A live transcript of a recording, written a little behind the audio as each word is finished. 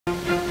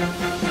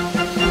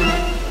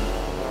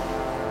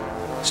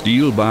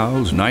steel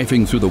bows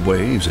knifing through the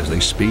waves as they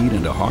speed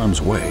into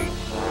harm's way,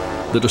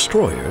 the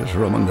destroyers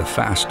are among the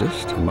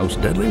fastest and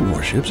most deadly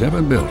warships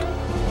ever built.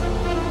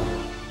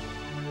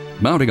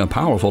 Mounting a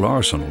powerful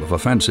arsenal of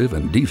offensive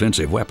and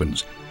defensive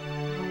weapons,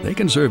 they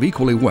can serve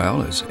equally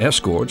well as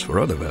escorts for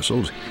other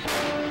vessels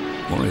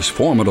or as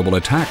formidable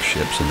attack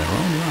ships in their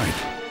own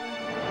right.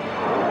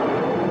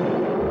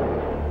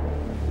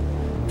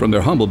 From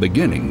their humble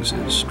beginnings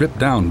as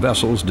stripped-down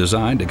vessels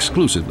designed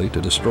exclusively to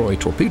destroy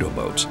torpedo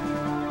boats,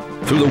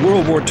 through the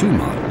World War II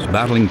models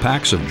battling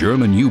packs of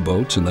German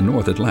U-boats in the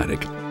North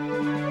Atlantic,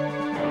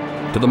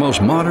 to the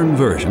most modern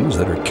versions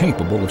that are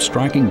capable of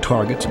striking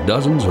targets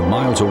dozens of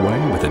miles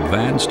away with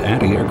advanced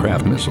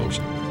anti-aircraft missiles.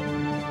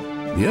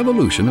 The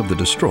evolution of the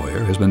destroyer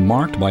has been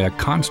marked by a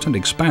constant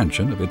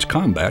expansion of its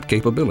combat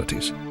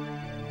capabilities.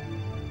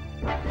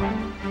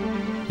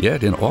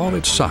 Yet in all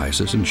its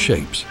sizes and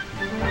shapes,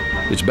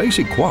 its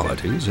basic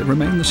qualities have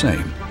remained the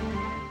same.